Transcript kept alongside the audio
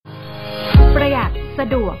ส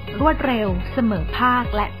ะดวกรวดเร็วเสมอภาค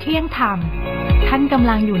และเที่ยงธรรมท่านกำ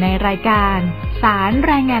ลังอยู่ในรายการศาลแ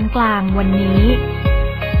รงงานกลางวันนี้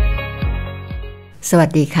สวัส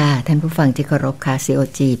ดีค่ะท่านผู้ฟังที่เคารพค่ะ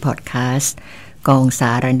COG Podcast กองส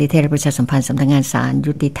ารนิเทศและประชาสัมพันธ์สำนักงานศาล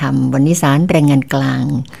ยุติธรรมวันนี้ศาลแรงงานกลาง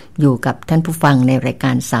อยู่กับท่านผู้ฟังในรายก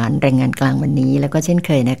ารศาลแรงงานกลางวันนี้แล้วก็เช่นเ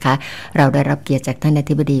คยนะคะเราได้รับเกียรติจากท่านอ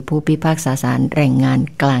ธิบดีผู้พิพากษาศาลแรงงาน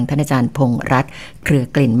กลางท่านอาจารย์พงษ์รัตน์เครือ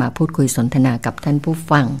กลิ่นมาพูดคุยสนทนากับท่านผู้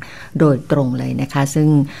ฟังโดยตรงเลยนะคะซึ่ง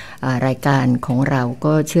รายการของเรา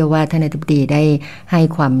ก็เชื่อว่าท่านอธิบดีได้ให้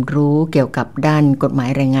ความรู้เกี่ยวกับด้านกฎหมาย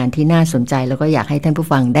แรงงานที่น่าสนใจแล้วก็อยากให้ท่านผู้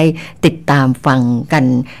ฟังได้ติดตามฟังกัน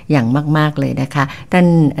อย่างมากๆเลยนะคะท่าน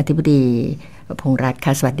อธิบดีพงษ์รัตน์ค่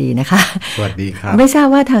ะสวัสดีนะคะสวัสดีครับไม่ทราบ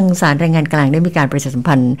ว่าทางศาลแรงงานกลางได้มีการประชาสัม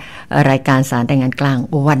พันธ์รายการศาลแรงงานกลาง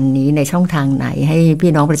วันนี้ในช่องทางไหนให้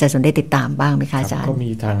พี่น้องประชาชนได้ติดตามบ้างไหมคะอาจารย์ก็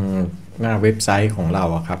มีทางหน้าเว็บไซต์ของเรา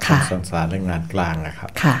ครับศาลแรงงานกลางนะครับ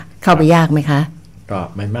ค่ะเข้าไปยากไหมคะก็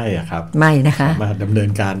ไม่อะครับไม่นะคะสามารถดำเนิ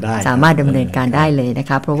นการได้สามารถดำเนินการได้เลยนะ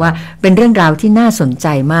คะเพราะว่าเป็นเรื่องราวที่น่าสนใจ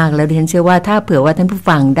มากแล้วดิฉันเชื่อว่าถ้าเผื่อว่าท่านผู้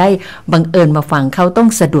ฟังได้บังเอิญมาฟังเขาต้อง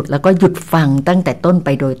สะดุดแล้วก็หยุดฟังตั้งแต่ต้นไป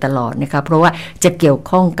โดยตลอดนะคะเพราะว่าจะเกี่ยว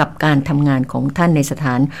ข้องกับการทำงานของท่านในสถ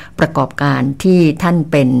านประกอบการที่ท่าน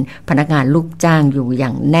เป็นพนักงานลูกจ้างอยู่อย่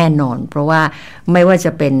างแน่นอนเพราะว่าไม่ว่าจ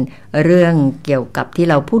ะเป็นเรื่องเกี่ยวกับที่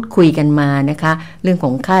เราพูดคุยกันมานะคะเรื่องข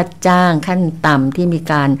องค่าจ้างขั้นต่ำที่มี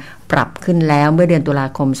การปรับขึ้นแล้วเมื่อเดือนตุลา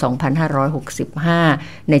คม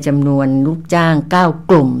 2565 ในจำนวนลูกจ้าง 9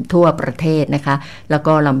 กลุ่มทั่วประเทศนะคะแล้ว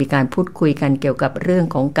ก็เรามีการพูดคุยกันเกี่ยวกับเรื่อง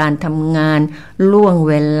ของการทำงานล่วง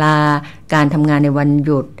เวลาการทำงานในวันห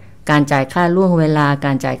ยุดการจ่ายค่าล่วงเวลาก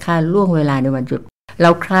ารจ่ายค่าล่วงเวลาในวันหยุดเร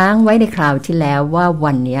าค้างไว้ในคราวที่แล้วว่า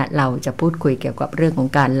วันนี้เราจะพูดคุยเกี่ยวกับเรื่องของ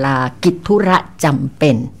การลากิจธุระจำเ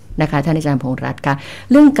ป็นนะคะท่านอาจารย์พงษ์รัตน์คะ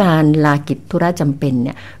เรื่องการลากิจธุระจำเป็นเ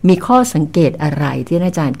นี่ยมีข้อสังเกตอะไรที่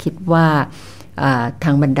อาจารย์คิดว่าท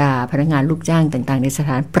างบรรดาพนักงานลูกจ้างต่างๆในสถ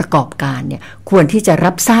านประกอบการเนี่ยควรที่จะ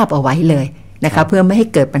รับทราบเอาไว้เลยนะคะเพื่อไม่ให้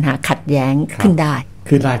เกิดปัญหาขัดแย้งขึ้นได้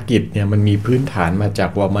คือลากิจเนี่ยมันมีพื้นฐานมาจาก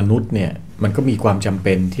ว่ามนุษย์เนี่ยมันก็มีความจำเ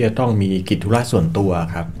ป็นที่จะต้องมีกิจธุระส่วนตัว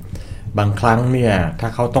ครับบางครั้งเนี่ยถ้า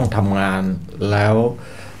เขาต้องทำงานแล้ว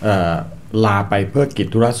ลาไปเพื่อกิจ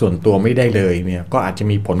ธุระส่วนตัวไม่ได้เลยเนี่ยก็อาจจะ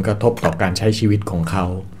มีผลกระทบต่อการใช้ชีวิตของเขา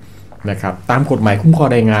นะครับตามกฎหมายคุ้มครอง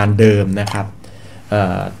แรงงานเดิมนะครับ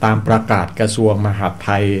ตามประกาศกระทรวงมหาดไท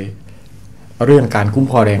ยเรื่องการคุ้ม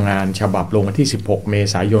ครองแรงงานฉบับลงวันที่16เม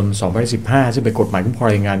ษายน2015ซึ่งเป็นกฎหมายคุ้มครอง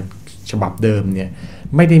แรงงานฉบับเดิมเนี่ย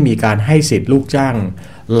ไม่ได้มีการให้สิทธิลูกจ้าง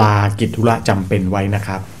ลากิจธุระจำเป็นไว้นะค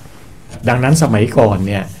รับดังนั้นสมัยก่อน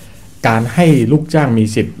เนี่ยการให้ลูกจ้างมี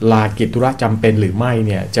สิทธิ์ลากิจธุระจำเป็นหรือไม่เ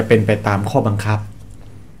นี่ยจะเป็นไปตามข้อบังคับ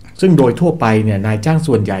ซึ่งโดยทั่วไปเนี่ยนายจ้าง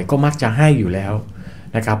ส่วนใหญ่ก็มักจะให้อยู่แล้ว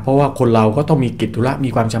นะครับเพราะว่าคนเราก็ต้องมีกิจธุระมี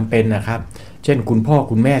ความจำเป็นนะครับเช่นคุณพ่อ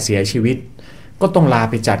คุณแม่เสียชีวิตก็ต้องลา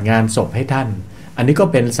ไปจัดงานศพให้ท่านอันนี้ก็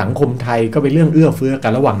เป็นสังคมไทยก็เป็นเรื่องเอื้อเฟื้อกั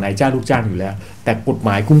นระหว่างนายจ้างลูกจ้างอยู่แล้วแต่กฎหม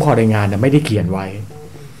ายคุ้มครองแรงงานไม่ได้เขียนไว้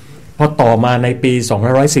พอต่อมาในปี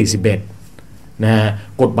2541นะฮะ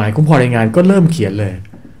กฎหมายคุ้มครองแรงงานก็เริ่มเขียนเลย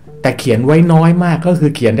แต่เขียนไว้น้อยมากก็คื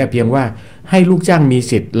อเขียนแต่เพียงว่าให้ลูกจ้างมี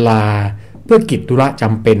สิทธิ์ลาเพื่อกิจธุระจ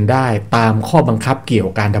ำเป็นได้ตามข้อบังคับเกี่ยว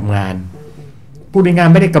กับการทำงานผู้ในงาน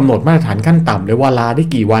ไม่ได้กำหนดมาตรฐานขั้นต่ำเลยว่าลาได้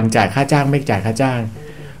กี่วันจ่ายค่าจ้างไม่จ่ายค่าจ้าง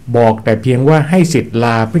บอกแต่เพียงว่าให้สิทธิ์ล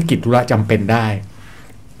าเพื่อกิจธุระจำเป็นได้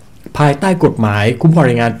ภายใต้กฎหมายคุ้มครองแ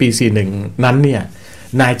รงงานปี41นั้นเนี่ย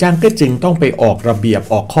นายจ้างก็จึงต้องไปออกระเบียบ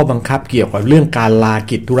ออกข้อบังคับเกี่ยวกับเรื่องการลา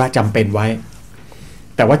กิจธุระจำเป็นไว้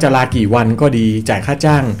แต่ว่าจะลากี่วันก็ดีจ่ายค่า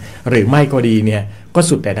จ้างหรือไม่ก็ดีเนี่ยก็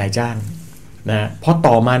สุดแต่นายจ้างนะพอ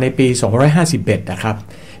ต่อมาในปี2551นะครับ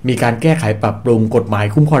มีการแก้ไขปรับปรุงกฎหมาย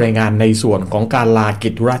คุ้มครองแรงงานในส่วนของการลากิ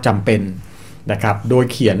จธุระจำเป็นนะครับโดย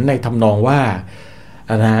เขียนในทำนองว่า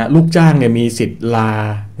นะลูกจ้างเนี่ยมีสิทธิ์ลา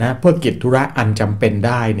นะเพื่อกิจธุระอันจำเป็นไ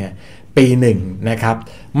ด้เนี่ยปีหนึ่งนะครับ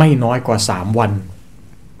ไม่น้อยกว่า3วัน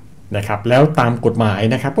นะครับแล้วตามกฎหมาย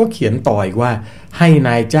นะครับก็เขียนต่ออีกว่าให้น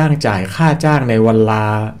ายจ้างจ่ายค่าจ้างในวันลา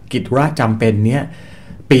กิจธุระจำเป็นเนี้ย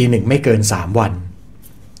ปีหนึ่งไม่เกิน3วัน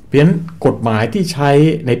เพราะฉะนั้นกฎหมายที่ใช้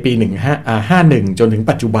ในปี51จนถึง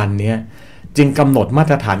ปัจจุบันเนี้ยจึงกำหนดมา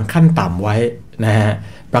ตรฐานขั้นต่ำไว้นะฮะ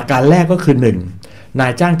ประการแรกก็คือ1นา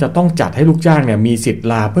ยจ้างจะต้องจัดให้ลูกจ้างเนี่ยมีสิทธิ์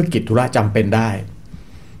ลาเพื่อกิจธุระจำเป็นได้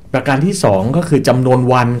ประการที่2ก็คือจำนวน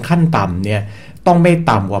วันขั้นต่ำเนี่ยต้องไม่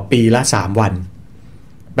ต่ำกว่าปีละ3วัน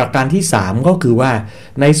ประการที่3ก็คือว่า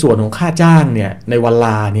ในส่วนของค่าจ้างเนี่ยในวันล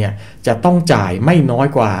าเนี่ยจะต้องจ่ายไม่น้อย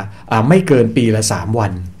กว่าไม่เกินปีละ3วั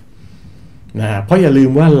นนะเพราะอย่าลื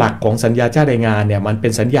มว่าหลักของสัญญาจ้างแรงงานเนี่ยมันเป็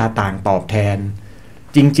นสัญญาต่างตอบแทน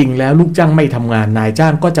จริงๆแล้วลูกจ้างไม่ทำงานนายจ้า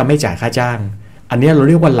งก็จะไม่จ่ายค่าจ้างอันนี้เราเ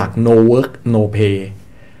รียกว่าหลัก no work no pay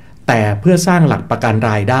แ แต่เพื่อสร้างหลักประกัน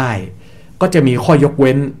รายได้ก็จะมีข้อยกเ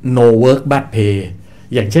ว้น no work but pay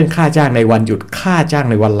อย่างเช่นค่าจ้างในวันหยุดค่าจ้าง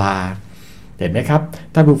ในวันลาเห็นไหมครับ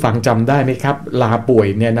ท่านผู้ฟังจำได้ไหมครับลาป่วย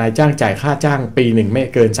เนี่ยนายจ้างจ่ายค่าจ้างปีหนึ่งไม่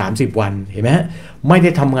เกิน30วันเห็นไหมไม่ได้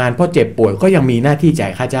ทำงานเพราะเจ็บป่วยก็ยังมีหน้าที่จ่า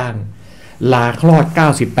ยค่าจ้างลาคลอด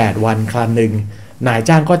98วันครั้งหนึ่งนาย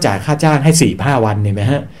จ้างก็จ่ายค่าจ้างให้4-5วันเห็นไหม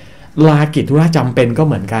ฮะลากิจธุระจำเป็นก็เ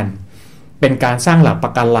หมือนกันเป็นการสร้างหลักปร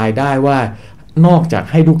ะกันรายได้ว่านอกจาก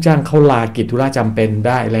ให้ลูกจ้างเขาลากิจธุระจำเป็นไ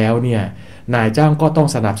ด้แล้วเนี่ยนายจ้างก็ต้อง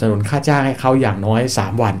สนับสนุนค่าจ้างให้เขาอย่างน้อย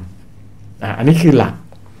3วันอันนี้คือหลัก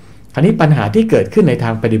คราวนี้ปัญหาที่เกิดขึ้นในทา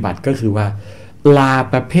งปฏิบัติก็คือว่าลา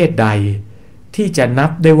ประเภทใดที่จะนั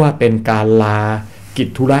บได้ว่าเป็นการลากิจ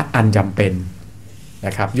ธุระอันจำเป็นน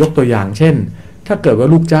ะครับยกตัวอย่างเช่นถ้าเกิดว่า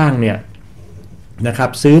ลูกจ้างเนี่ยนะครั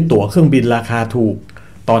บซื้อตั๋วเครื่องบินราคาถูก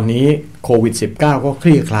ตอนนี้โควิด -19 ก็ค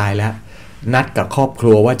ลี่คลายแล้วนัดกับครอบค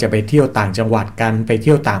รัวว่าจะไปเที่ยวต่างจังหวัดกันไปเ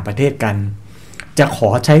ที่ยวต่างประเทศกันจะขอ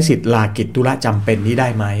ใช้สิทธิ์ลากิจธุระจำเป็นนี้ได้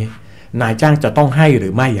ไหมนายจ้างจะต้องให้หรื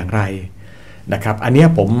อไม่อย่างไรนะครับอันนี้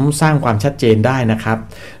ผมสร้างความชัดเจนได้นะครับ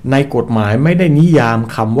ในกฎหมายไม่ได้นิยาม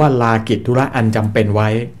คำว่าลากิจธุระอันจำเป็นไว้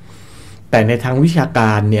แต่ในทางวิชาก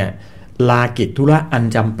ารเนี่ยลากิจธุระอัน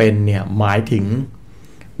จำเป็นเนี่ยหมายถึง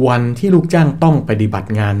วันที่ลูกจ้างต้องปฏิบัติ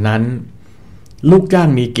งานนั้นลูกจ้าง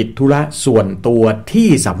มีกิจธุระส่วนตัวที่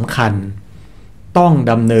สำคัญต้อง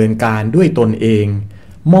ดำเนินการด้วยตนเอง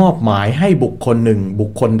มอบหมายให้บุคคลหนึ่งบุ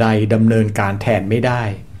คคลใดดำเนินการแทนไม่ได้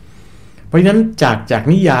เพราะฉะนั้นจาก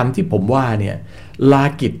นิยามที่ผมว่าเนี่ยลา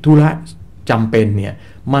กิจธุระจำเป็นเนี่ย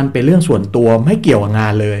มันเป็นเรื่องส่วนตัวไม่เกี่ยวกับงา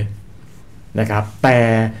นเลยนะครับแต่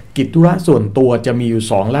กิจธุระส่วนตัวจะมีอยู่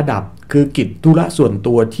2ระดับคือกิจธุระส่วน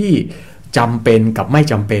ตัวที่จำเป็นกับไม่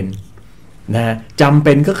จำเป็นนะจำเ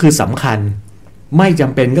ป็นก็คือสำคัญไม่จ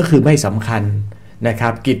ำเป็นก็คือไม่สำคัญนะครั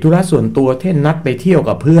บกิจธุระส่วนตัวเช่นนัดไปเที่ยว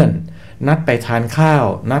กับเพื่อนนัดไปทานข้าว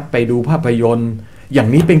นัดไปดูภาพยนตร์อย่าง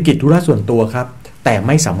นี้เป็นกิจธุระส่วนตัวครับแต่ไ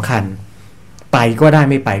ม่สำคัญไปก็ได้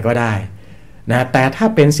ไม่ไปก็ได้นะแต่ถ้า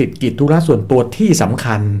เป็นสิทธิกิจธุระส่วนตัวที่สำ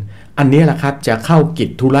คัญอันนี้แหละครับจะเข้ากิจ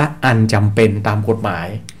ธุระอันจำเป็นตามกฎหมาย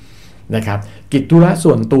นะครับกิจธุระ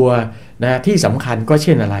ส่วนตัวนะที่สำคัญก็เ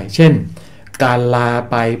ช่นอะไรเช่นการลา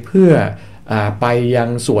ไปเพื่อไปยัง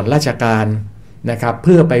ส่วนราชการนะครับเ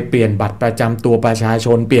พื่อไปเปลี่ยนบัตรประจำตัวประชาช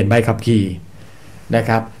นเปลี่ยนใบขับขี่นะค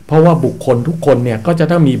รับเพราะว่าบุคคลทุกคนเนี่ยก็จะ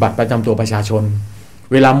ต้องมีบัตรประจำตัวประชาชน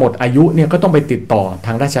เวลาหมดอายุเนี่ยก็ต้องไปติดต่อท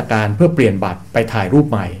างราชการเพื่อเปลี่ยนบัตรไปถ่ายรูป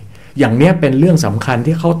ใหม่อย่างนี้เป็นเรื่องสำคัญ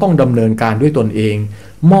ที่เขาต้องดำเนินการด้วยตนเอง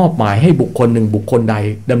มอบหมายให้บุคคลหนึ่งบุคคลใด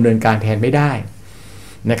ดำเนินการแทนไม่ได้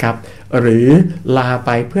นะครับหรือลาไป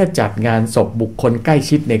เพื่อจัดงานศพบุคคลใกล้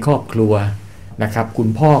ชิดในครอบครัวนะครับคุณ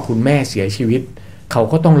พ่อคุณแม่เสียชีวิตเขา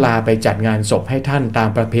ก็ต้องลาไปจัดงานศพให้ท่านตาม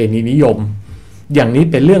ประเพณีนิยมอย่างนี้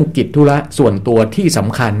เป็นเรื่องกิจธุระส่วนตัวที่ส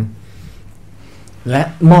ำคัญและ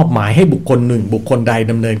มอบหมายให้บุคคลหนึ่งบุคคลใด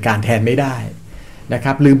ดำเนินการแทนไม่ได้นะค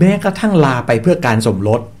รับหรือแม้กระทั่งลาไปเพื่อการสมร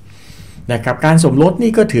สนะครับการสมรส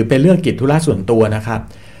นี่ก็ถือเป็นเรื่องกิจธุระส่วนตัวนะครับ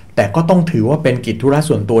แต่ก็ต้องถือว่าเป็นกิจธุระ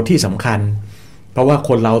ส่วนตัวที่สำคัญเพราะว่าค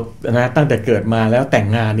นเรานะตั้งแต่เกิดมาแล้วแต่ง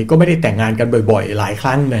งานนี่ก็ไม่ได้แต่งงานกันบ่อยๆหลายค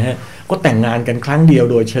รั้งนะฮะก็แต่งงานกันครั้งเดียว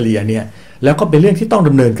โดยเฉลี่ยเนี่ยแล้วก็เป็นเรื่องที่ต้องด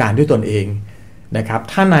ำเนินการด้วยตนเองนะครับ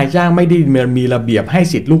ถ้านายจ้างไม่ได้มีระเบียบให้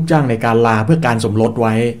สิทธิลูกจ้างในการลาเพื่อการสมรสไ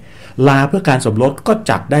ว้ลาเพื่อการสมรสก็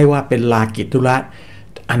จัดได้ว่าเป็นลากิจธุระ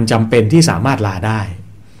อันจำเป็นที่สามารถลาได้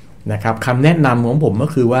นะครับคำแนะนำของผมก็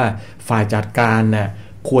คือว่าฝ่ายจัดการนะ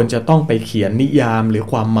ควรจะต้องไปเขียนนิยามหรือ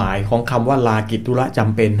ความหมายของคำว่าลากิจธุระจ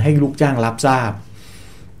ำเป็นให้ลูกจ้างรับทราบ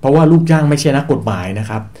เพราะว่าลูกจ้างไม่ใช่นักกฎหมายนะ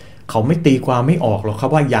ครับเขาไม่ตีความไม่ออกหรอกครั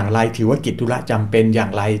บว่าอย่างไรถือว่ากิจธุระจำเป็นอย่า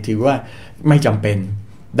งไรถือว่าไม่จำเป็น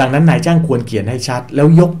ดังนั้นนายจ้างควรเขียนให้ชัดแล้ว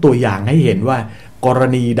ยกตัวอย่างให้เห็นว่ากร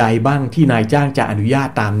ณีใดบ้างที่นายจ้างจะอนุญาต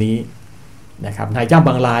ตามนี้นะครับนายจ้างบ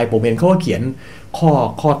างรายผมเห็นเขาก็เขียน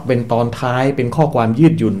ข้อเป็นตอนท้ายเป็นข้อความยื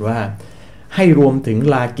ดหยุ่นว่าให้รวมถึง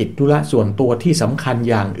ลากิจธุระส่วนตัวที่สำคัญ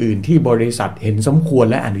อย่างอื่นที่บริษัทเห็นสมควร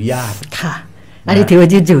และอนุญาตค่ะอันนี้ถือว่า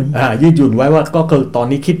ยืดหยุ่นยืดหยุ่นไว้ว่าก็คือตอน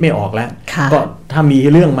นี้คิดไม่ออกแล้วก็ถ้ามี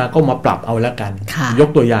เรื่องมาก็มาปรับเอาแล้วกันยก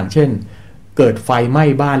ตัวอย่างเช่นเกิดไฟไหม้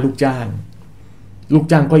บ้านลูกจ้าง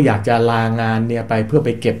ก็อยากจะลางานเนี่ยไปเพื่อไป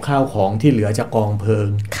เก็บข้าวของที่เหลือจากกองเพลิง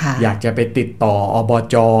อยากจะไปติดต่ออบ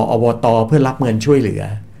จ.อบต.เพื่อรับเงินช่วยเหลือ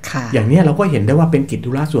อย่างนี้เราก็เห็นได้ว่าเป็นกิจ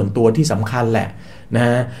ธุระส่วนตัวที่สำคัญแหละ นะ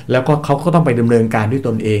ฮะแล้วก็เขาก็ต้องไปดำเนินการด้วยต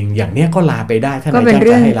นเองอย่างเนี้ยก็ลาไปได้ถ้านาย ก็ จ้าง เป็นเ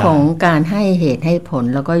รื่อง จะให้ลา ของการให้เหตุให้ผล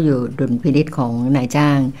แล้วก็อยู่ดุลพินิจของนายจ้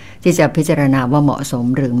างที่จะพิจารณาว่าเหมาะสม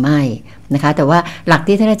หรือไม่นะคะแต่ว่าหลัก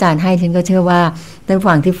ที่ท่านอาจารย์ให้ฉันก็เชื่อว่าท่าน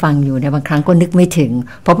ฟังที่ฟังอยู่ในบางครั้งก็นึกไม่ถึง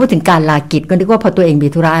พอพูดถึงการลากิจก็นึกว่าพอตัวเองมี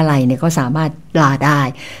ธุระอะไรเนี่ยก็สามารถลาได้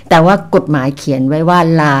แต่ว่ากฎหมายเขียนไว้ว่า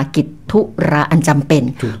ลากิจธุระอันจำเป็น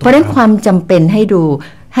เพราะฉะนั้นความจำเป็นให้ดู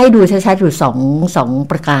ชัดๆอยู่สอง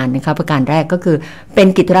ประการนะคะประการแรกก็คือเป็น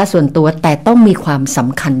กิจธุระส่วนตัวแต่ต้องมีความส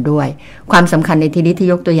ำคัญด้วยความสำคัญในที่นี้ที่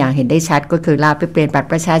ยกตัวอย่างเห็นได้ชัดก็คือลาไปเปลี่ยนบัตร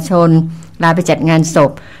ประชาชนลาไปจัดงานศ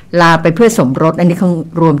พลาไปเพื่อสมรสอันนี้เขา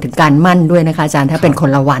รวมถึงการมั่นด้วยนะคะอาจารย์ถ้าเป็นคน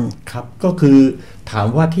ละวันครับก็คือถาม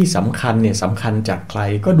ว่าที่สำคัญเนี่ยสำคัญจากใคร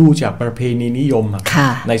ก็ดูจากประเพณีนิยม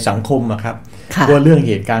ในสังคมครับว่าเรื่องเ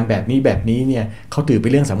หตุการณ์แบบนี้เนี่ยเขาถือเป็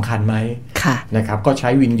นเรื่องสำคัญไหมนะครับก็ใช้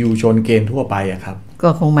วินยูชนเกณฑ์ทั่วไปครับก็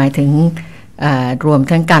คงหมายถึงรวม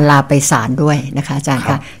ทั้งการลาไปศาลด้วยนะคะอาจารย์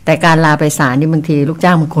คะแต่การลาไปศาลนี่บางทีลูกจ้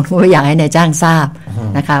างบางคนก็อยากให้นายจ้างทราบ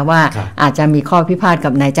นะคะว่าอาจจะมีข้อพิพาทกั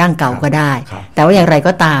บนายจ้างเก่าก็ได้แต่ว่าอย่างไร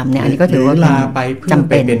ก็ตามเนี่ยอันนี้ก็ถือว่าลาไปเพื่อ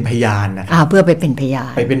ไปเป็นพยานนะครับเพื่อไปเป็นพยา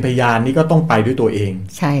นไปเป็นพยานนี่ก็ต้องไปด้วยตัวเอง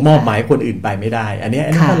มอบหมายคนอื่นไปไม่ได้อันนี้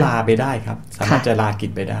ก็ลาไปได้ครับสามารถจะลากิ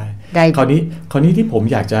จไปได้คราวนี้ที่ผม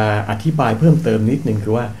อยากจะอธิบายเพิ่มเติมนิดนึงคื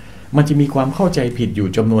อว่ามันจะมีความเข้าใจผิดอยู่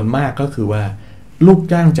จำนวนมากก็คือว่าลูก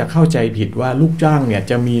จ้างจะเข้าใจผิดว่าลูกจ้างเนี่ย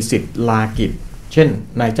จะมีสิทธิ์ลากิจเช่น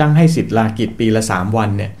นายจ้างให้สิทธิ์ลากิจปีละ3วัน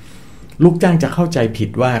เนี่ยลูกจ้างจะเข้าใจผิด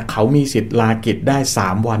ว่าเขามีสิทธิ์ลากิจได้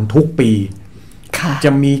3วันทุกปีจ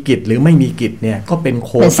ะมีกิจหรือไม่มีกิจเนี่ยก็เป็นโ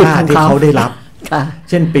ควต้าที่เขาได้รับ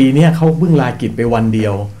เช่นปีนี้เขาเพิ่งลากิจไปวันเดี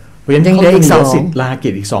ยวเพราะฉะนั้นเขาต้องเหลือสิทธิ์ลากิ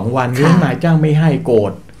จอีก2วันที่นายจ้างไม่ให้โกร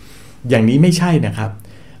ธอย่างนี้ไม่ใช่นะครับ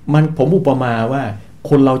ผมอุปมาว่า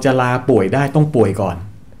คนเราจะลาป่วยได้ต้องป่วยก่อน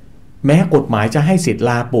แม้กฎหมายจะให้สิทธิ์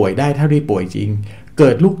ลาป่วยได้ถ้าได้ป่วยจริงเกิ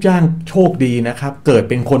ดลูกจ้างโชคดีนะครับเกิด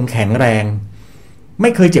เป็นคนแข็งแรงไม่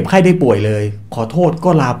เคยเจ็บไข้ได้ป่วยเลยขอโทษก็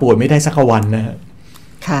ลาป่วยไม่ได้สักวันนะฮะ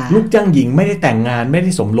ลูกจ้างหญิงไม่ได้แต่งงานไม่ได้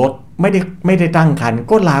สมรสไม่ได้ตั้งครรภ์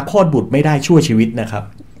ก็ลาคลอดบุตรไม่ได้ชั่วชีวิตนะครับ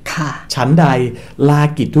ฉันใดลา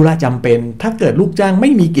กิจธุระจำเป็นถ้าเกิดลูกจ้างไ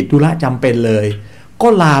ม่มีกิจธุระจำเป็นเลยก็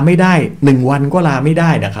ลาไม่ได้1วันก็ลาไม่ได้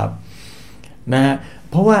นะครับนะ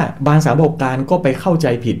เพราะว่าบางสถานประกอบการก็ไปเข้าใจ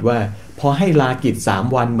ผิดว่าพอให้ลากิจ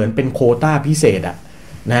3วันเหมือนเป็นโควต้าพิเศษน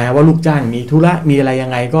ะว่าลูกจ้างมีธุระมีอะไรยั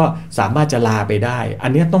งไงก็สามารถจะลาไปได้อั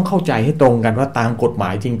นนี้ต้องเข้าใจให้ตรงกันว่าตามกฎหมา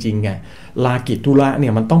ยจริงๆไงลากิจธุระเนี่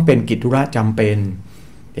ยมันต้องเป็นกิจธุระจำเป็น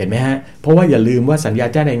เห็นไหมฮะเพราะว่าอย่าลืมว่าสัญญา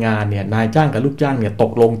จ้างในงานเนี่ยนายจ้างกับลูกจ้างเนี่ยต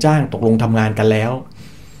กลงทำงานกันแล้ว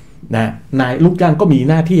นะนายลูกจ้างก็มี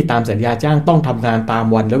หน้าที่ตามสัญญาจ้างต้องทำงานตาม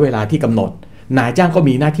วันและเวลาที่กำหนดนายจ้างก็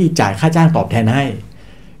มีหน้าที่จ่ายค่าจ้างตอบแทนให้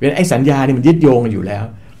ไอ้สัญญาเนี่ยมันยึดโยงกันอยู่แล้ว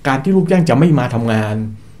การที่ลูกจ้างจะไม่มาทำงาน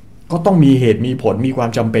ก็ต้องมีเหตุมีผลมีความ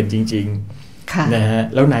จำเป็นจริงๆนะฮะ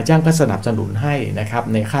แล้วนายจ้างก็สนับสนุนให้นะครับ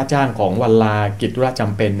ในค่าจ้างของวันลากิจธุระจ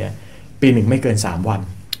ำเป็นเนี่ยปีหนึ่งไม่เกิน3วัน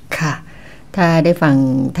ค่ะถ้าได้ฟัง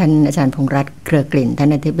ท่านอาจารย์พงษ์รัตน์เครือกลิ่นท่า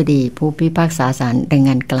นอธิบดีผู้พิพากษาศาลแรง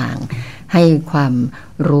งานกลางให้ความ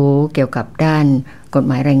รู้เกี่ยวกับด้านกฎ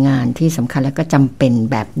หมายแรงงานที่สำคัญและก็จำเป็น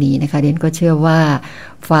แบบนี้นะคะเรียนก็เชื่อว่า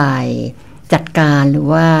ฝ่ายจัดการหรือ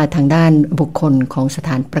ว่าทางด้านบุคคลของสถ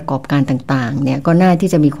านประกอบการต่างๆเนี่ยก็น่าที่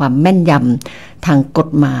จะมีความแม่นยำทางกฎ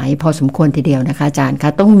หมายพอสมควรทีเดียวนะคะอาจารย์ค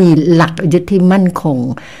ะต้องมีหลักยึดที่มั่นคง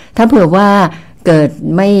ถ้าเผื่อว่าเกิด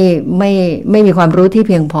ไม่มีความรู้ที่เ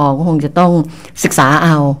พียงพอก็คงจะต้องศึกษาเอ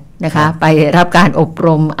านะคะไปรับการอบร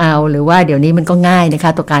มเอาหรือว่าเดี๋ยวนี้มันก็ง่ายนะค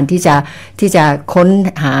ะต่อการที่จะค้น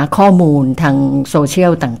หาข้อมูลทางโซเชีย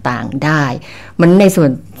ลต่างๆได้มันใน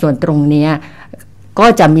ส่วนตรงนี้ก็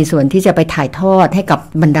จะมีส่วนที่จะไปถ่ายทอดให้กับ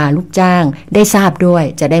บรรดาลูกจ้างได้ทราบด้วย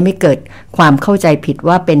จะได้ไม่เกิดความเข้าใจผิด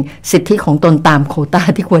ว่าเป็นสิทธิของตนตามโควต้า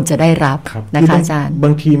ที่ควรจะได้รับนะคะอาจารย์บา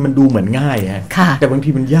งทีมันดูเหมือนง่ายฮะแต่บางที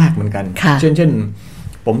มันยากเหมือนกันเช่น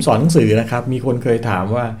ผมสอนหนังสือนะครับมีคนเคยถาม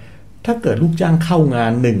ว่าถ้าเกิดลูกจ้างเข้างา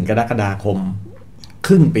น1กรกฎาคมค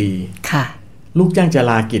รึ่งปีลูกจ้างจะ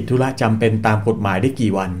ลากิจธุระจำเป็นตามกฎหมายได้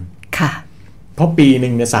กี่วันเพราะปีห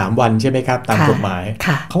นึ่งเนี่ย3วันใช่ไหมครับตามกฎหมาย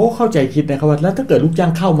เขาก็เข้าใจคิดนะครับว่าแล้วถ้าเกิดลูกจ้า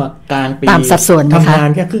งเข้ามากลางปีทำงาน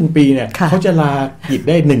แค่ครึ่งปีเนี่ยเขาจะลากิจ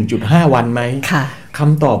ได้ 1.5 วันไหมค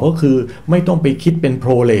ำตอบก็คือไม่ต้องไปคิดเป็นโป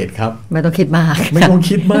รเลทครับไม่ต้องคิดมากไม่ต้อง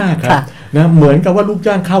คิดมากครับนะเหมือนกับว่าลูก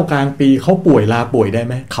จ้างเข้ากลางปีเขาป่วยลาป่วยได้ไ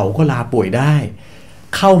หมเขาก็ลาป่วยได้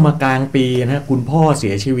เข้ามากลางปีนะคุณพ่อเสี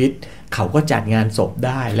ยชีวิตเขาก็จัดงานศพไ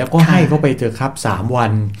ด้แล้วก็ให้เขาไปเถอะครับ3วั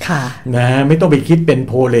นนะไม่ต้องไปคิดเป็นโ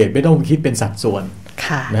พเลตไม่ต้องไปคิดเป็นสัดส่วน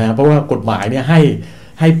นะเพราะว่ากฎหมายเนี่ย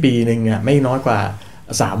ให้ปีนึงไม่น้อยกว่า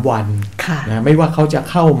3วันนะไม่ว่าเขาจะ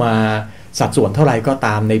เข้ามาสัดส่วนเท่าไหร่ก็ต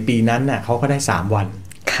ามในปีนั้นน่ะเขาก็ได้3วัน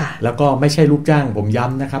แล้วก็ไม่ใช่ลูกจ้างผมย้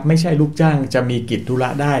ำนะครับไม่ใช่ลูกจ้างจะมีกิจธุระ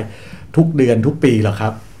ได้ทุกเดือนทุกปีหรอกครั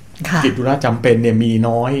บกิจธุระจำเป็นเนี่ยมี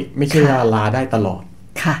น้อยไม่ใช่ว่าลาได้ตลอด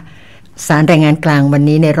ค่ะศาลแรงงานกลางวัน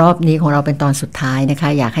นี้ในรอบนี้ของเราเป็นตอนสุดท้ายนะคะ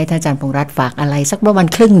อยากให้ท่านอาจารย์พงษ์รัตน์ฝากอะไรสักประมาณ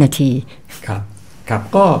ครึ่งนาทีครับ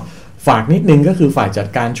ก็ฝากนิดนึงก็คือฝ่ายจัด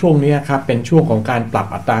การช่วงนี้ครับเป็นช่วงของการปรับ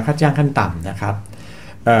อัตราค่าจ้างขั้นต่ำนะครับ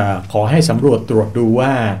ขอให้สำรวจตรวจดูว่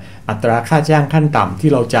าอัตราค่าจ้างขั้นต่ำที่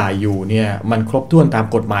เราจ่ายอยู่เนี่ยมันครบถ้วนตาม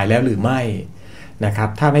กฎหมายแล้วหรือไม่นะครับ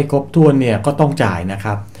ถ้าไม่ครบถ้วนเนี่ยก็ต้องจ่ายนะค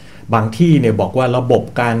รับบางที่เนี่ยบอกว่าระบบ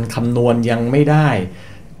การคำนวณยังไม่ได้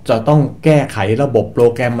จะต้องแก้ไขระบบโปร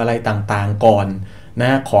แกรมอะไรต่างๆก่อนน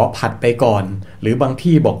ะขอผัดไปก่อนหรือบาง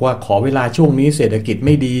ที่บอกว่าขอเวลาช่วงนี้เศรษฐกิจไ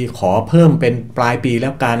ม่ดีขอเพิ่มเป็นปลายปีแล้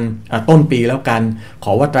วกันต้นปีแล้วกันข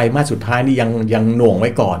อว่าไตรมาสสุดท้ายนี่ยังหน่วงไว้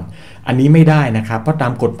ก่อนอันนี้ไม่ได้นะครับเพราะตา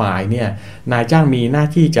มกฎหมายเนี่ยนายจ้างมีหน้า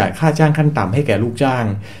ที่จ่ายค่าจ้างขั้นต่ำให้แก่ลูกจ้าง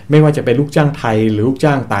ไม่ว่าจะเป็นลูกจ้างไทยหรือลูก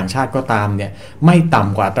จ้างต่างชาติก็ตามเนี่ยไม่ต่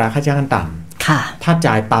ำกว่าอัตราค่าจ้างขั้นต่ำถ้า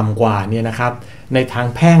จ่ายต่ำกว่าเนี่ยนะครับในทาง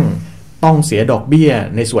แพ่งต้องเสียดอกเบี้ย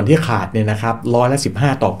ในส่วนที่ขาดเนี่ยนะครับ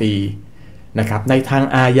115%ต่อปีนะครับในทาง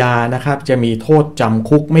อาญานะครับจะมีโทษจำ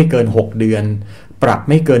คุกไม่เกิน6เดือนปรับ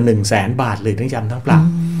ไม่เกิน 100,000 บาทเลยทั้งจำทั้งปรับ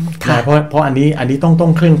นะเพราะอันนี้ต้อ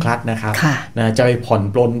งเคร่งครัดนะครับนะจะไปผ่อน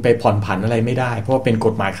ปลนไปผ่อนผันอะไรไม่ได้เพราะเป็นก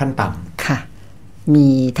ฎหมายขั้นต่ำค่ะมี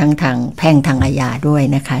ทั้งทางแพ่งทางอาญาด้วย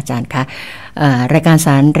นะคะอาจารย์คะรายการศ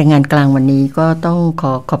าลแรงงานกลางวันนี้ก็ต้อง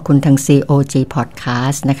ขอบคุณทาง COG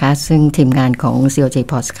Podcast นะคะซึ่งทีมงานของ COG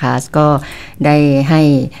Podcast ก็ได้ให้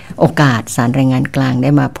โอกาสศาลแรงงานกลางได้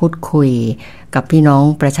มาพูดคุยกับพี่น้อง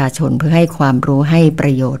ประชาชนเพื่อให้ความรู้ให้ปร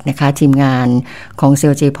ะโยชน์นะคะทีมงานของ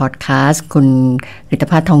COG Podcast คุณกฤต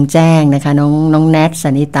ภัทรทองแจ้งนะคะน้องแนทส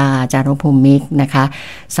นิตาจารุภูมิกนะคะ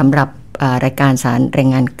สำหรับรายการศาลแรง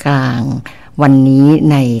งานกลางวันนี้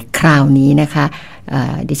ในคราวนี้นะคะ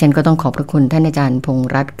ดิฉันก็ต้องขอบพระคุณท่านอาจารย์พงษ์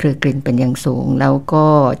รัตน์เครือกลิ่นเป็นอย่างสูงแล้วก็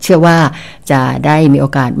เชื่อว่าจะได้มีโอ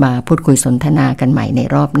กาสมาพูดคุยสนทนากันใหม่ใน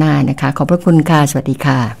รอบหน้านะคะขอบพระคุณค่ะสวัสดี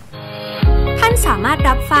ค่ะท่านสามารถ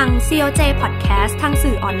รับฟัง COJ Podcast ทาง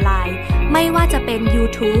สื่อออนไลน์ไม่ว่าจะเป็น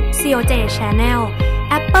YouTube COJ Channel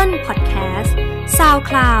Apple Podcast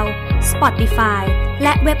SoundCloud Spotify แล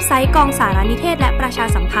ะเว็บไซต์กองสารนิเทศและประชา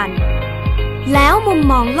สัมพันธ์แล้วมุม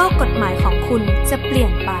มองโลกกฎหมายของคุณจะเปลี่ย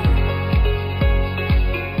นไป